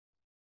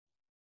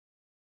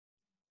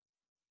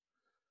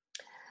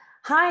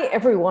Hi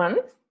everyone,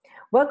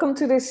 welcome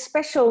to this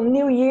special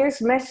New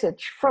Year's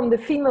message from the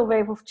Female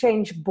Wave of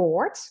Change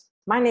board.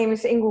 My name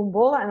is Ingun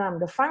Bol and I'm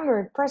the founder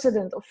and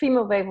president of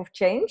Female Wave of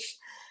Change,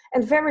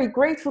 and very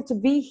grateful to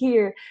be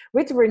here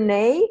with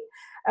Renée.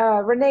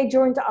 Renée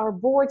joined our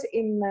board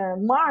in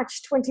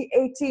March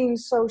 2018,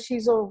 so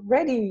she's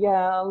already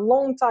a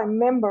long-time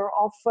member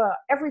of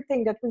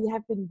everything that we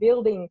have been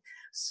building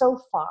so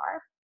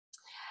far.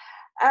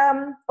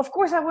 Of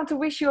course, I want to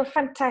wish you a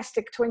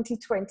fantastic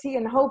 2020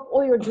 and hope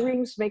all your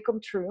dreams may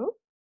come true.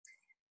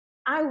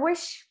 I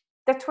wish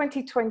that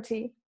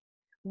 2020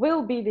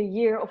 will be the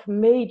year of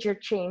major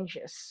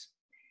changes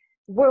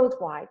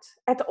worldwide,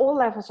 at all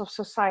levels of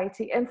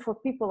society and for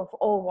people of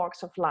all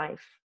walks of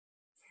life.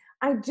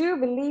 I do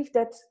believe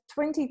that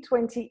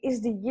 2020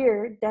 is the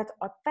year that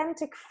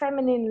authentic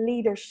feminine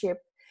leadership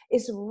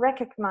is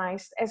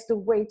recognized as the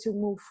way to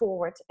move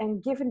forward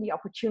and given the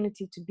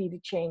opportunity to be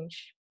the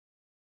change.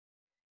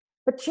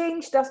 But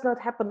change does not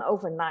happen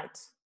overnight.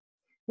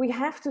 We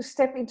have to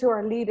step into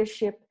our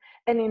leadership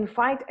and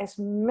invite as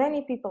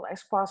many people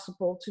as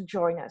possible to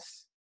join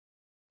us.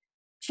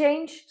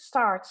 Change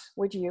starts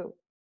with you.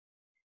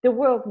 The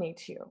world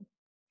needs you.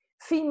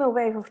 Female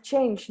Wave of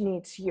Change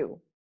needs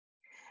you.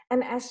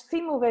 And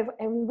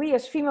we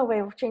as Female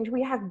Wave of Change,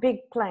 we have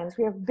big plans,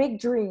 we have big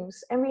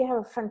dreams, and we have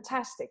a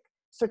fantastic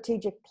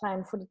strategic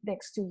plan for the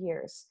next 2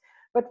 years.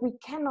 But we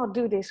cannot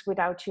do this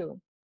without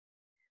you.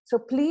 So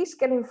please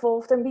get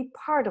involved and be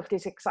part of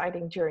this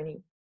exciting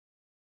journey.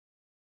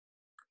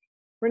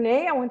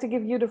 Renée, I want to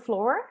give you the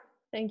floor.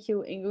 Thank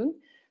you, Ingun.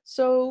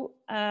 So,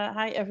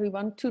 hi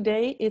everyone.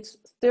 Today it's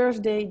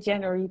Thursday,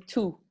 January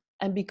 2.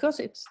 And because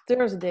it's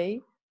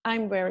Thursday,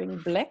 I'm wearing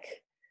black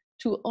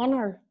to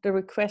honor the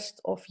request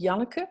of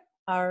Janneke,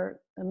 a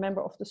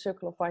member of the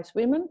Circle of Wise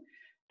Women.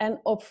 And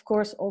of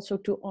course, also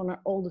to honor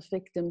all the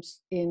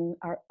victims in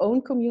our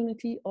own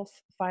community of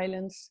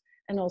violence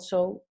and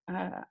also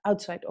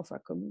outside of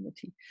our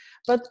community.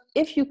 But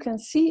if you can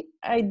see,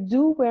 I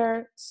do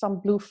wear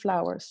some blue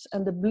flowers,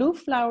 and the blue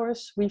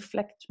flowers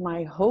reflect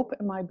my hope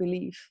and my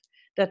belief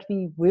that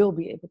we will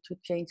be able to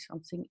change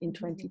something in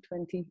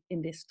 2020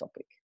 in this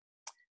topic.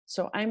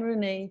 So I'm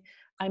Renée,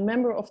 I'm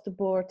member of the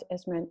board,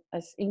 as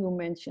Ingo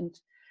mentioned,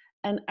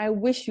 and I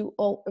wish you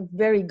all a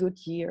very good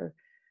year.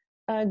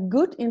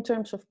 Good in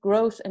terms of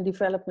growth and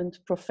development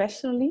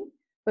professionally,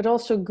 but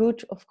also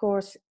good, of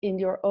course, in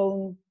your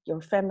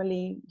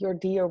family, your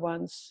dear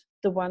ones,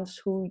 the ones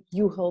who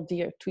you hold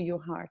dear to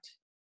your heart.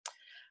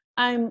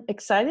 I'm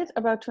excited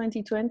about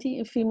 2020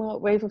 in Female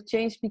Wave of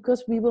Change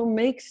because we will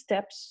make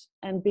steps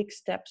and big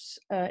steps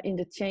in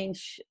the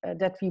change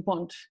that we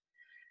want.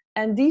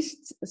 And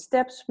these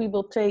steps we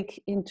will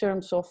take in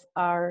terms of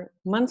our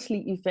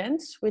monthly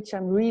events, which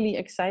I'm really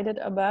excited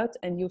about,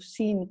 and you've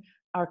seen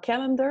our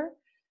calendar.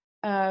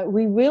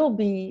 We will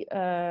be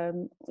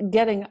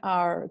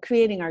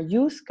creating our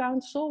youth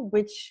council,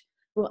 which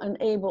will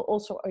enable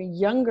also our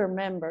younger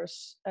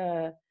members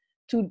to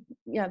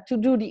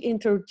do the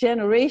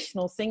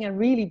intergenerational thing and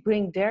really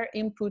bring their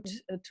input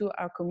to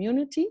our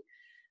community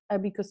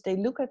because they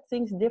look at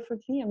things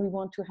differently, and we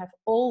want to have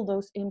all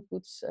those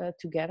inputs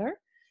together.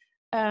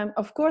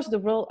 Of course,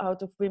 the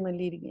rollout of Women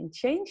Leading in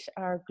Change,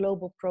 our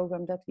global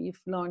program that we've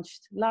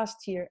launched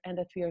last year and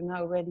that we are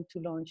now ready to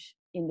launch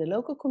in the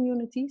local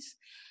communities.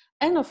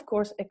 And of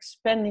course,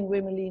 expanding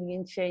Women Leading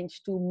in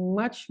Change to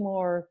much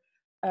more,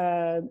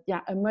 a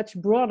much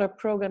broader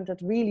program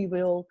that really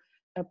will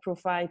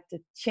provide the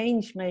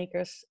change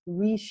makers,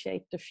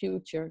 reshape the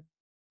future.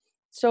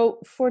 So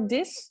for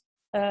this,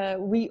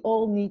 we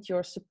all need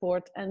your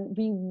support, and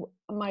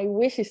my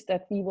wish is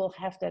that we will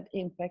have that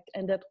impact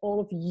and that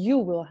all of you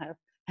will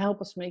help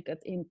us make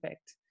that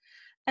impact.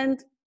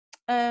 And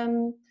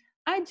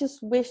I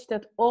just wish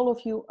that all of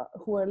you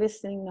who are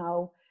listening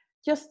now,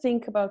 just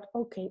think about,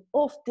 okay,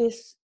 of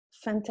this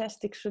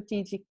fantastic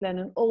strategic plan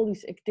and all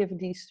these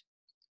activities,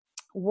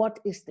 what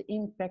is the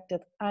impact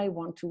that I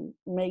want to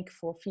make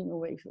for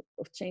Female Wave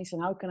of Change,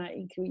 and how can I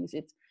increase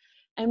it?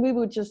 And we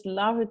would just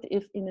love it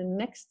if in the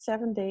next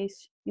 7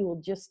 days, you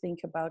will just think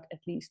about at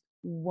least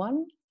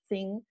one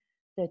thing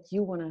that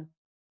you want to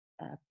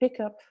pick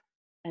up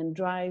and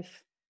drive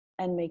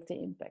and make the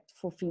impact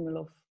for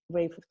Female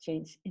Wave of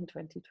Change in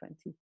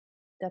 2020.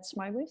 That's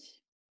my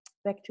wish.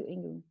 Back to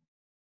Ingun.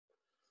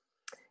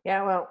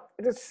 Yeah, well,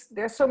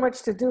 there's so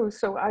much to do.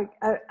 So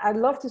I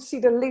love to see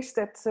the list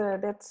that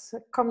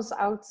comes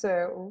out,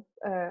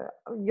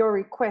 your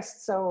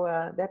request. So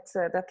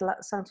that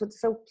sounds good.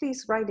 So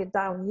please write it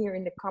down here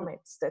in the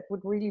comments. That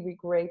would really be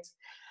great.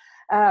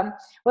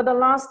 But the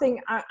last thing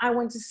I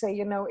want to say,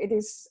 it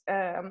is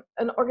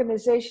an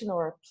organization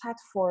or a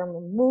platform,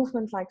 a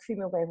movement like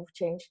Female Wave of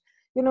Change.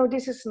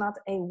 This is not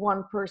a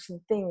one-person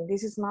thing.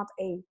 This is not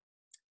a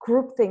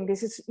group thing.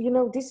 This is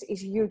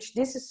huge.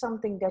 This is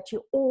something that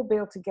you all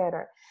build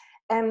together.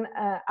 And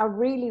I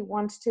really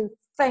want to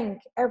thank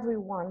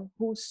everyone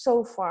who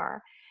so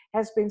far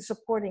has been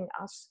supporting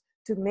us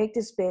to make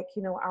this big.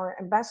 You know, our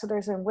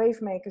ambassadors and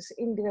wave makers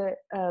in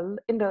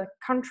the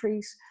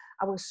countries,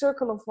 our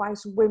circle of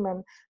wise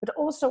women, but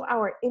also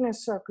our inner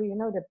circle, you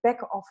know, the back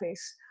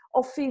office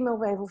of Female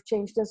Wave of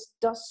Change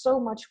does so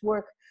much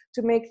work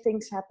to make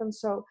things happen.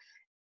 So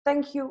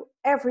thank you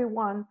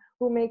everyone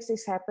who makes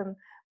this happen.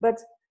 But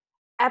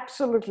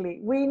absolutely,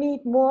 we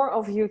need more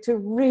of you to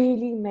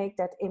really make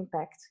that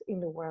impact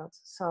in the world.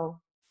 So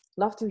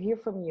love to hear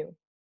from you.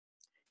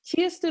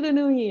 Cheers to the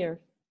new year.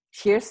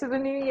 Cheers to the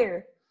new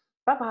year.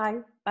 Bye-bye.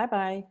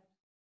 Bye-bye.